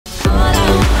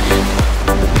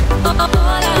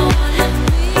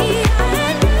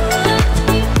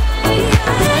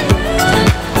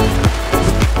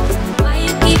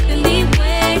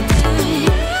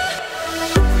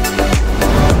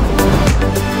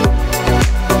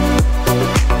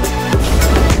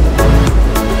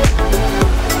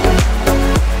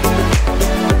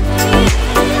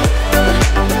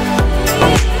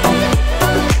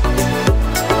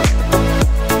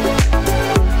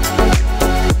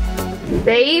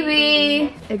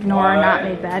Baby, ignore not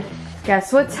made bed.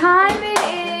 Guess what time it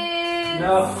is?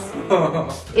 No.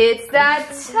 It's that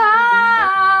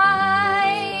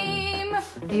time.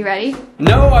 Are you ready?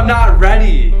 No, I'm not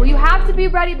ready. Well, you have to be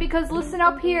ready because listen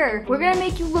up here. We're gonna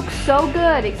make you look so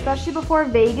good, especially before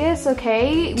Vegas,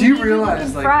 okay? Do you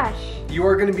realize, like, fresh. You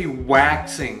are gonna be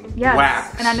waxing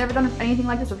wax? And I've never done anything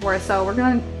like this before, so we're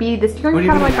gonna be this. You're gonna be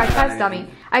kind of like my test dummy.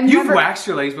 You've waxed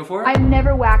your legs before? I've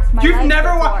never waxed my legs You've never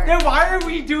waxed? before. Then why are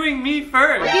we doing me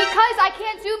first? Because I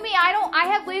can't do me. I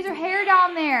have laser hair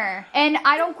down there, and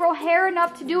I don't grow hair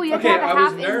enough to do it. You have to have a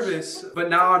half inch. I was nervous, but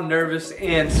now I'm nervous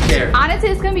and scared. Honestly,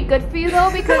 it's gonna be good for you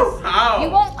though because How? you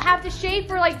won't have to shave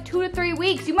for like 2 to 3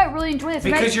 weeks. You might really enjoy this.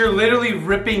 Because you're literally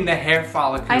ripping the hair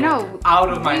follicle out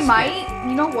of my skin.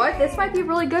 You know what? This might be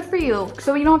really good for you,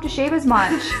 so you don't have to shave as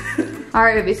much. All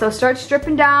right, baby, so start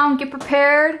stripping down, get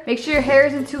prepared. Make sure your hair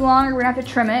isn't too long or we're gonna have to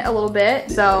trim it a little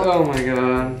bit, so. Oh my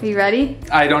God. Are you ready?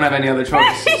 I don't have any other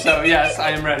choice, so yes,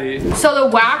 I am ready. So the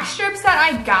wax strips that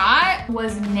I got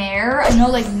was Nair. I know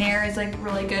like Nair is like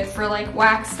really good for like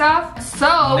wax stuff,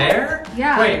 so. Nair?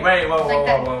 Yeah. Wait, whoa.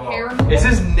 Hair removal. Is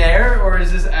this Nair or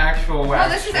is this actual wax?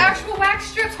 No, this is actual wax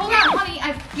strips. Hold on, honey.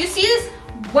 You see this?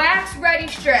 Wax ready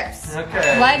strips.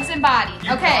 Okay. Legs and body.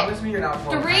 You promise me you're not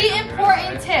pulling 3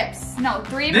 important tips. No,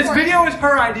 3 important. This video is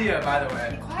her idea, by the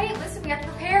way. Be quiet, listen, we have to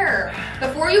prepare.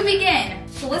 Before you begin,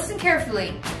 so listen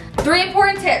carefully. 3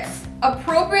 important tips.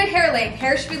 Appropriate hair length.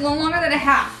 Hair should be no longer than a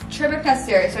half. Trim if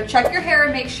necessary. So check your hair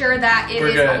and make sure that it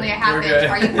is only a half inch.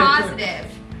 Are you positive?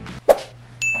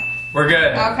 We're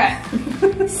good.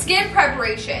 Okay. Skin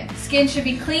preparation. Skin should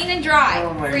be clean and dry.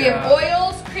 Free of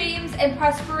oils, creams, and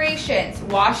perspirations.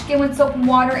 Wash skin with soap and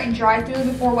water and dry through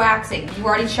before waxing. You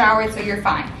already showered, so you're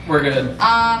fine. We're good.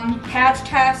 Patch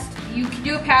test. You can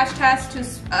do a patch test to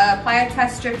apply a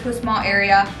test strip to a small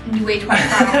area and you wait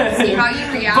 24 hours to see how you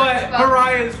react. But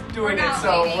Mariah's doing it,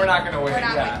 so we're not gonna wait.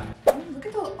 Look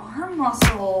at those arm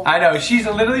muscles. I know, she's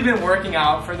literally been working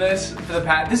out for this, for the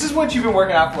past. This is what you've been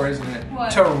working out for, isn't it?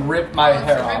 What? To rip my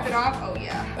hair off. To rip it off? Oh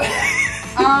yeah.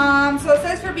 So it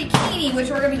says for bikini, which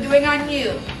we're gonna be doing on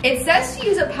you. It says to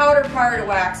use a powder prior to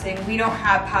waxing. We don't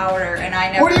have powder, and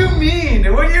I never. What do you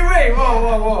mean? What do you mean?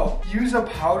 Whoa. Use a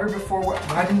powder before what?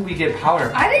 Why didn't we get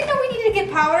powder? I didn't know we needed to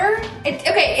get powder.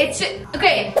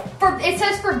 It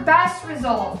says for best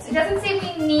results. It doesn't say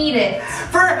we need it.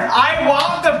 I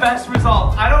want the best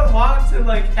results. I don't want to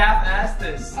like half-ass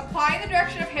this. Apply in the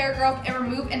direction of hair growth and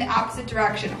remove in the opposite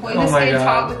direction. Holding the skin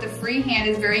taut with the free hand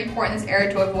is very important in this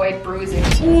area to avoid bruising.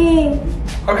 Ooh.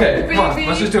 Okay, come on,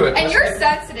 let's just do it. And you're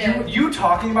sensitive. You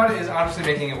talking about it is honestly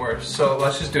making it worse. So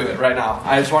let's just do it right now.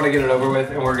 I just want to get it over with,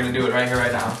 and we're gonna do it right here,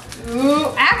 right now.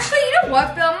 Ooh, actually, you know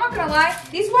what, Bill? I'm not gonna lie.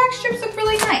 These wax strips look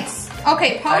really nice.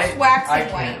 Okay,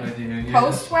 post-waxing white.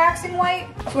 Post-waxing white?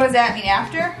 So what does that mean,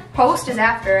 after? Post is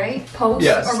after, right? Post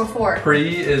or before?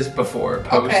 Pre is before,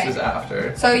 post is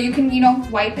after. So you can,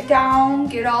 wipe it down,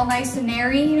 get it all nice and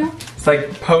airy, It's like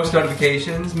post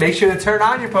notifications. Make sure to turn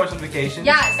on your post notifications.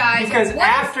 Yes, guys. Because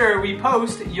after we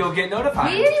post, you'll get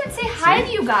notified. We didn't even say hi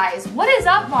to you guys. What is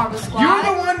up, Marble Squad? You're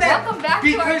the one that, welcome back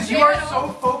to our channel. you are so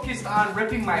focused on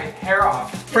ripping my hair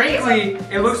off. Frankly,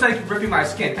 it looks like ripping my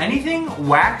skin. Anything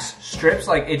wax strips,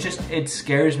 like it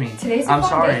scares me. Today's a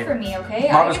fun day for me, okay?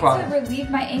 Marble I Squad. get to relieve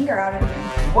my anger out of you.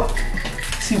 What?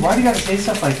 See, why do you gotta say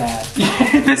stuff like that?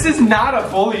 This is not a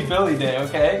bully Billy day,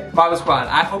 okay? Marble Squad,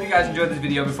 I hope you guys enjoyed this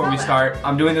video before we start.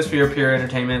 I'm doing this for your pure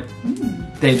entertainment.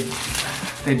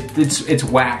 It's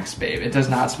wax, babe. It does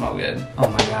not smell good. Oh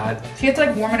my God. So you have to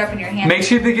like warm it up in your hand. Make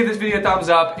sure to give this video a thumbs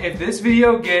up. If this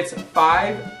video gets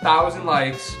 5,000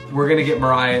 likes, we're gonna get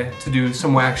Mariah to do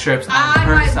some wax strips on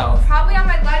herself. Probably on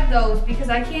my leg though, because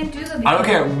I can't do them. I don't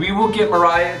care. We will get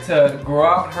Mariah to grow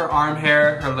out her arm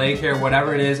hair, her leg hair,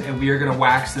 whatever it is, and we are gonna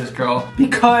wax this girl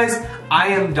because I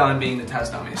am done being the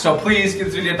test dummy. So please give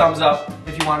this video a thumbs up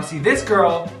if you want to see this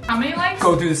girl. How many likes?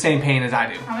 Go through the same pain as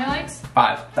I do. How many likes?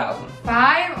 5,000.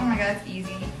 5? Oh my God, that's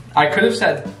easy. I could have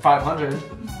said 500.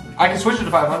 I can switch it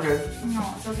to 500.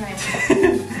 No, it's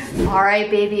okay. All right,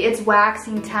 baby, it's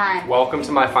waxing time. Welcome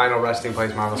to my final resting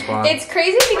place, Marble Squad. It's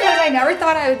crazy because I never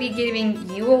thought I would be giving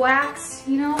you a wax,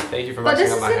 Thank you for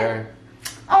messing up my hair.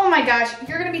 Oh my gosh,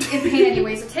 you're gonna be in pain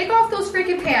anyway, so take off those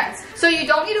freaking pants. So you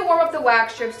don't need to warm up the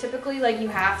wax strips, typically like you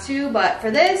have to, but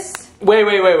for this. Wait,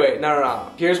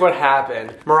 no. Here's what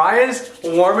happened. Mariah's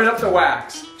warming up the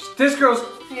wax. This girl's,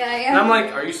 and I'm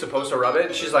like, are you supposed to rub it?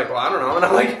 And she's like, well, I don't know. And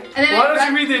I'm like, why don't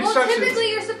you read the instructions? Well,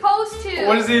 typically you're supposed to.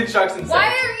 What does the instructions say? Why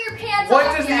are your pants What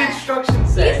off does yet? the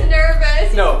instructions say? He's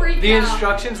nervous, No, he's freaking the out.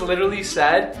 instructions literally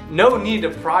said, no need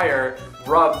of prior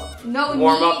rub. No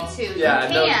warm need up. to. Yeah,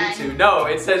 you no can. need to. No,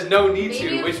 it says no need Maybe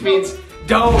to, you which feel- means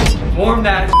don't warm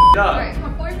that up. Alright, come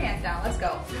on, pull your pants down. Let's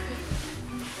go.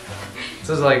 This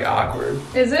is like awkward.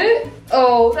 Is it?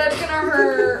 Oh, that's gonna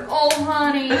hurt. Oh,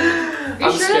 honey.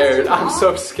 I'm scared. I'm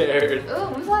so scared.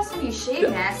 Oh, when's the last time you shaved,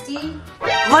 nasty?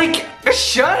 Like,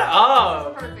 shut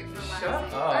up. Perfect for Shut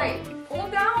last. up. Alright, pull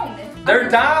them down. They're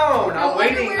down. No, I'm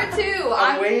waiting. underwear too.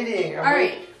 I'm waiting. All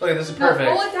right. Look, this is No,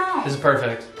 perfect. pull it down. This is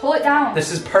perfect. Pull it down.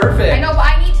 This is perfect. I know, but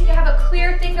I need to have a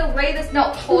clear thing to lay this.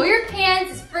 No, pull your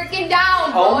pants freaking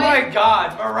down, Oh boy. my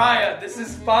God, Mariah, this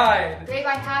is fine. Babe,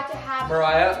 I had to have.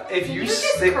 Mariah, if Can you you just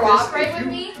stick cooperate this, with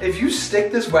me? if you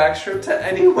stick this wax strip to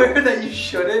anywhere that you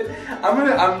shouldn't,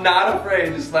 I'm not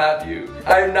afraid to slap you.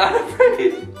 I'm not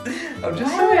afraid. I'm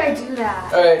just Why would I do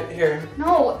that? All right, here.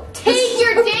 No, take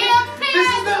your damn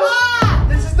pants off.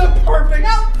 This is the perfect.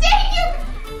 No, take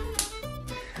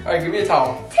your. All right, give me a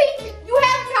towel. Take it. You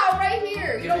have a towel right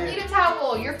here. You don't Give me need a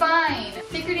towel. You're fine.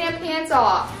 Take your damn pants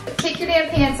off. Take your damn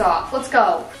pants off. Let's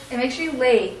go. And make sure you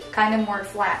lay kind of more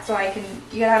flat so I can.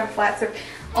 You gotta have a flat surface.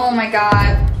 Oh my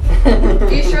God.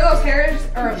 Are you sure those hairs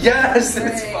are? Yes,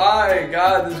 it's fine.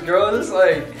 God, this girl is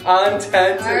like on 10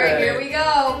 today. All right, here we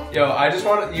go. Yo, I just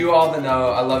want you all to know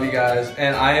I love you guys,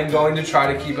 and I am going to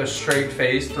try to keep a straight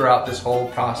face throughout this whole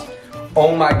process.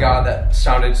 Oh my God, that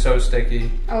sounded so sticky.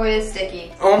 Oh, it is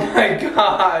sticky. Oh my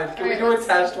God, can we Alright, do a let's-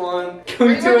 test one? Can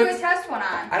We're we gonna do do a it? test one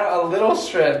on. I don't, a little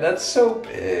strip, that's so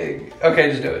big.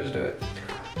 Okay, just do it, just do it.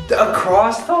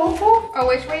 Across the whole? Oh,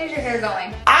 which way is your hair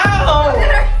going? Ow!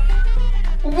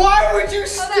 Hold Why would you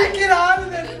stick it on and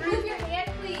on. then Move your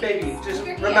hand, please. Baby, just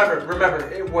Move your hand.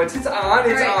 remember, once it's on,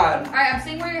 it's on. Alright, I'm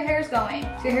seeing where your hair's going.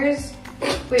 So your hair's.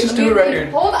 Wait, Just let do me- it right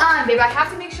here. Hold on, babe. I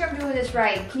have to make sure I'm doing this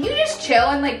right. Can you just chill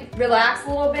and like relax a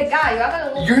little bit? God, you have like a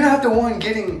little. You're not the one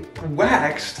getting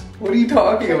waxed. What are you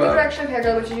talking Turn the about? direction of hair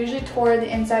growth, which is usually toward the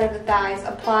inside of the thighs.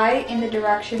 Apply in the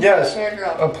direction Yes. of hair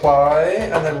growth. Apply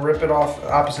and then rip it off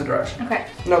opposite direction. Okay.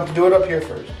 No, do it up here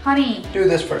first. Honey. Do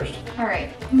this first.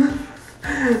 Alright.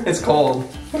 It's cold.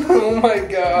 Oh my You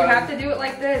God. have to do it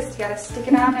like this. You gotta stick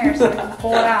it on there so you can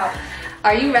pull it out.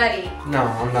 Are you ready? No,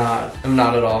 I'm not. I'm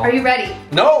not at all. Are you ready?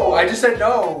 No, I just said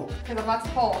no. Because I'm about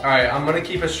to pull. All right, I'm gonna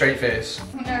keep a straight face.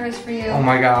 I'm nervous for you. Oh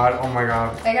my God, oh my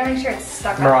God. I gotta make sure it's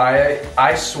stuck on. Mariah,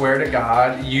 I swear to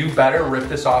God, you better rip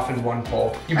this off in one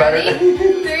pull. You better. Ready?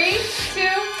 3,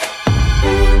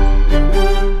 2.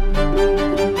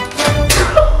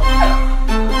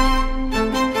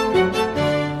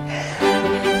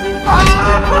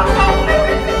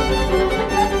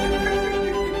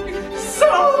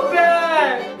 So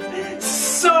bad!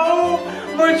 So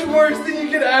much worse than you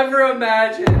could ever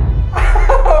imagine.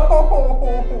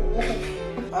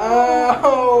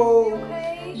 Oh.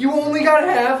 Okay. You only got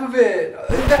half of it.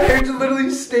 The hair's literally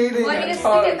staying. Well, I need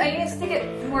to stick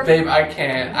it more. Babe, I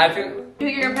can't. I think.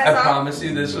 You're gonna I pass off? promise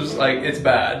you, this was like, it's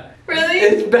bad. Really?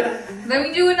 It's bad. Let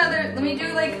me do another. Let me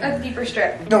do like a deeper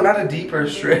strip. No, not a deeper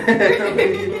strip.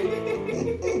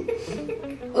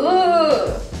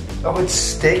 Ooh. Oh, it's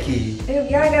sticky. Ew,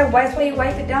 yeah, I gotta. That's why you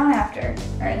wipe it down after.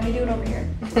 All right, let me do it over here.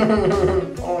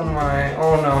 Oh my,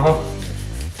 oh no.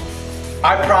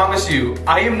 I promise you,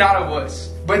 I am not a wuss.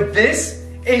 But this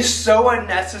is so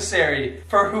unnecessary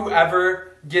for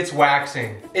whoever gets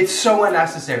waxing. It's so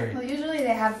unnecessary. Well, usually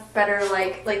they have better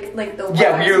like the.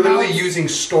 Yeah, wax we are literally melts. using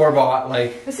store-bought,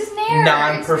 like, This is Nair.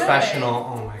 non-professional.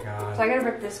 Oh my So God. I gotta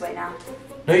rip it this way now.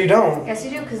 No, you don't. Yes, you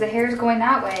do, because the hair is going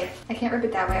that way. I can't rip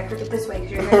it that way. I have to rip it this way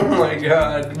because your Oh hair. my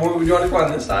God. What, do you want to go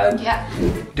on this side? Yeah.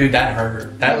 Dude, that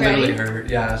hurt. That You ready? literally hurt,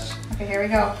 yes. Okay, here we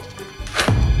go.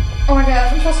 Oh my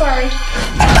God, I'm so sorry.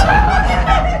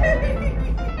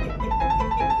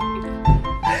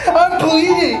 I'm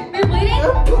bleeding. You're bleeding?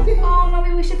 I'm bleeding. Oh no,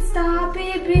 maybe we should stop,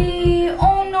 baby.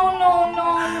 Oh no.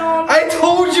 I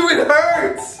told you it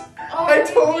hurts. Oh, I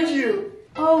told you.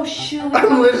 Oh shoot.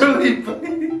 I'm literally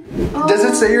bleeding. Oh. Does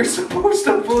it say you're supposed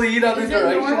to bleed other Is it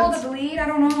normal directions? to bleed? I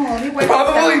don't know. Let me wipe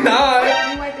Probably it down. not.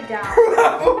 Let me wipe it down.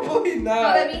 Probably Oh,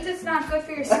 that not. means it's not good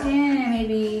for your skin,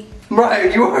 maybe.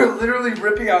 Mariah, you are literally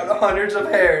ripping out hundreds of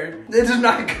hair. This is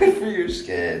not good for your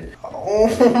skin. Oh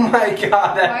my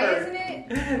God, that Why hurt. isn't it?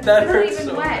 That It's not hurts even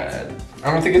so wet. bad.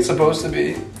 I don't think it's supposed to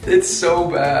be. It's so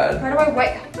bad. How do I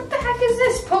wipe? What the heck is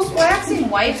this? Post-waxing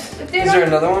wipes? If they Is there don't-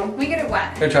 another one? We get it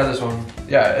wet. Here, try this one.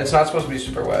 Yeah, it's not supposed to be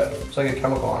super wet. It's like a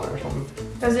chemical on it or something.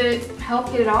 Does it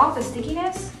help get it off, the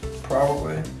stickiness?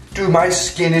 Probably. Dude, my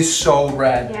skin is so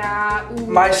red. Yeah. Ooh.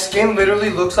 My skin literally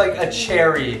looks like a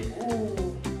cherry.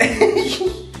 Ooh.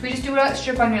 Should we just do a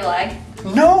strip on your leg?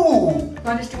 No! You want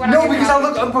to just do one on No, your because back? I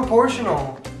look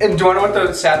unproportional. And do you want to know what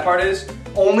the sad part is?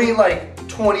 Only like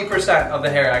 20% of the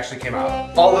hair actually came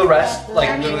out. All the rest,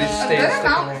 like, literally stayed a good stuck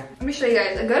amount. in there. Let me show you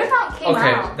guys. A good amount came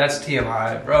out. Okay, that's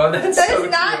TMI, bro. That's That so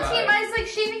is not TMI. It's like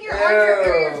shaving your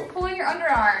you're pulling your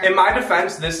underarm. In my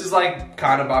defense, this is like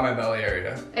kind of by my belly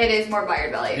area. It is more by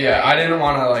your belly area. Yeah, I didn't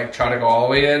want to like try to go all the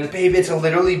way in. Babe, it's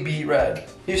literally beet red.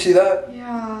 You see that?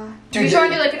 Yeah. Dude, you trying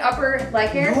to do like an upper leg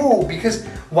hair? No, because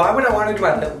why would I want to do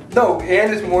my lip? No,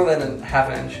 and it's more than a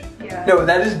half inch. Yeah. No,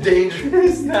 that is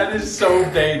dangerous. That is so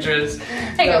dangerous.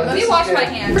 Hey, no, let me wash my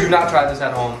hands. Do not try this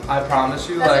at home. I promise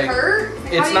you. Does like, it hurt?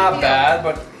 It's not bad,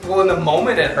 but well, in the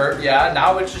moment it hurt. Yeah,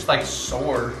 now it's just like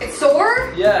sore. It's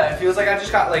sore? Yeah, it feels like I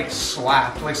just got like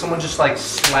slapped. Like someone just like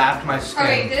slapped my skin.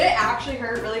 Okay, did it actually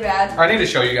hurt really bad? I need to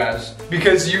show you guys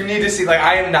because you need to see. Like,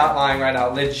 I am not lying right now.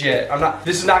 Legit, I'm not.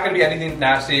 This is not gonna be anything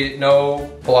nasty.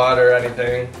 No blood or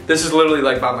anything. This is literally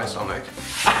like by my stomach.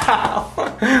 Ow.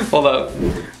 Hold up.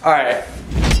 All right.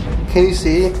 Can you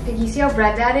see? Can you see how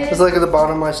red that is? It's like at the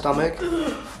bottom of my stomach.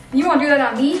 You won't do that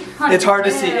on me? Honey, It's hard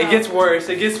to see. It gets worse.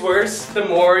 It gets worse the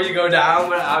more you go down,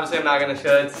 but obviously I'm not gonna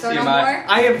show it. So no more?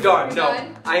 I am done. You're No,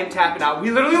 done? I am tapping out.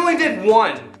 We literally only did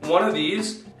one. One of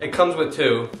these. It comes with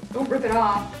two. Don't rip it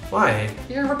off. Why?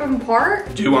 You're gonna rip them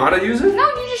apart? Do you want to use it? No,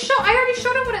 you just I already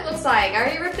showed him what it looks like. I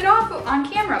already ripped it off on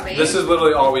camera, babe. This is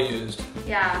literally all we used.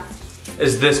 Yeah.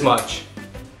 Is this much.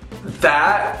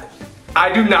 That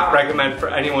I do not recommend for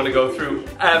anyone to go through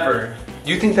ever.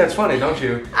 You think that's funny, don't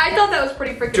you? I thought that was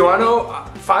pretty freaking Do you want to know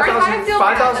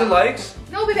 5,000 likes?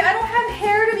 No, baby, I don't have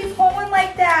hair to be pulling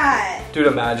like that. Dude,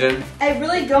 imagine. I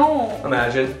really don't.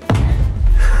 Imagine.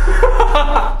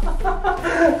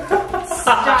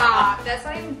 Stop. That's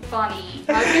not even funny.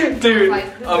 Dude,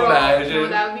 imagine. No,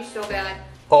 that would be so bad.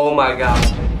 Oh my god.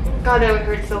 God, that would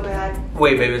hurt so bad.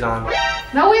 Wait, babe, it's on.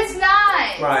 No, it's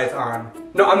not. Right, it's on.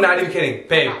 No, I'm not even kidding.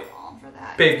 Babe. I'm not falling for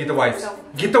that. Babe, get the wipes.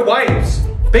 Get the wipes.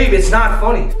 Babe, it's not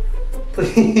funny.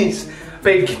 Please.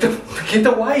 Babe, get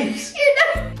the wipes. You're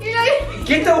not.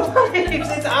 Get the wipes.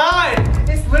 It's on.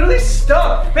 It's literally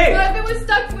stuck. Babe. But if it was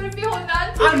stuck, you wouldn't be holding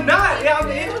on to it. I'm not. Yeah,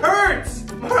 it hurts.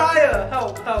 Mariah,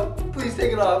 help. Please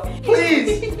take it off.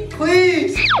 Please.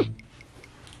 Please.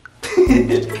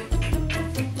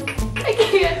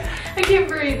 I can't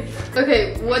breathe.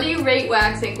 Okay, what do you rate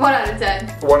waxing? 1 out of 10.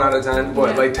 1 out of 10.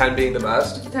 What, Yeah. like 10 being the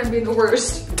best? 10 being the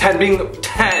worst. 10 being the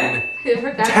 10. It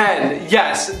hurt that 10.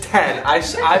 Yes, 10.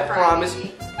 I promise.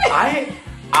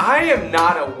 I am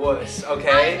not a wuss,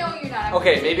 okay? I know you're not.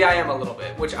 Okay, maybe I am a little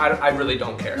bit, which I really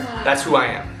don't care. That's who I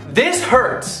am. This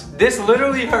hurts. This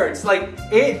literally hurts. Like,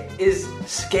 it is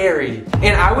scary.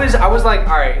 And I was like,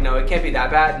 all right, no, it can't be that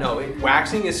bad. No,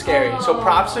 waxing is scary. So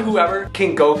props to whoever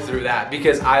can go through that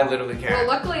because I literally can't. Well,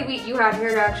 luckily you had hair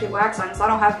to actually wax on, so I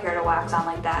don't have hair to wax on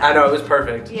like that. I know, it was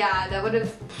perfect. Yeah, that would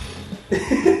have. Ooh.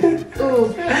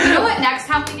 You know what next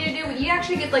time we need to do? We need to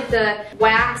actually get like the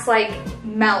wax like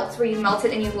melts where you melt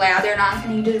it and you lather it on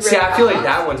and you just See, rip I it feel off. like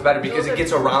that one's better because it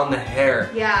gets around the hair.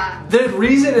 Yeah. The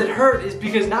reason it hurt is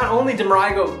because not only did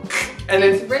Mariah go and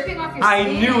It's then ripping off your I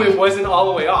skin. knew it wasn't all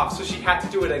the way off, so she had to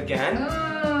do it again.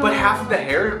 But half of the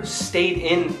hair stayed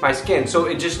in my skin, so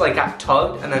it just like got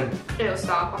tugged and then. Ew,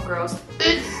 stop, I'm gross.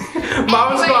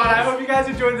 Mama's gone. I hope you guys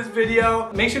enjoyed this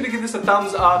video. Make sure to give this a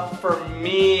thumbs up for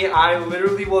me. I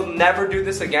literally will never do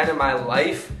this again in my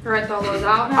life. Rip all those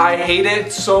out now. I hate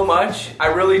it so much. I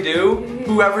really do.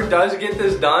 Whoever does get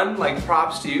this done, like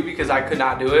props to you because I could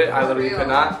not do it. I literally could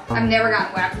not. I've never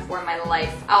gotten waxed before in my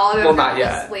life. All I've ever Well, not gotten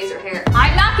yet. is laser hair.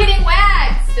 I'm not getting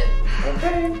waxed!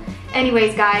 Okay.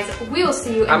 Anyways, guys, we will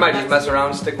see you in I might the just next mess around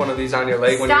and stick one of these on your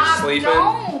leg when you're Stop, sleeping.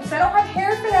 don't! I don't have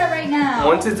hair for that right now.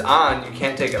 Once it's on, you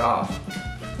can't take it off.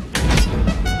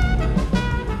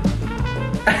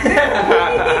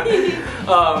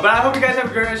 But I hope you guys have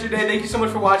a great rest of your day. Thank you so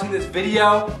much for watching this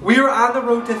video. We are on the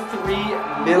road to 3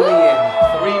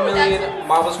 million. 3 million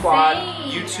Marvel Squad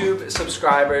YouTube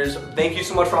subscribers. Thank you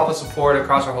so much for all the support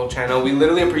across our whole channel. We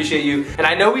literally appreciate you. And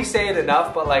I know we say it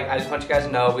enough, but like I just want you guys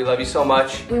to know we love you so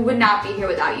much. We would not be here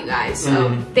without you guys. So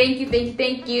thank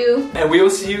you. And we will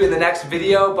see you in the next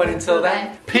video. But until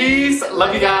then, peace.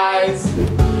 Love you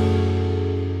guys.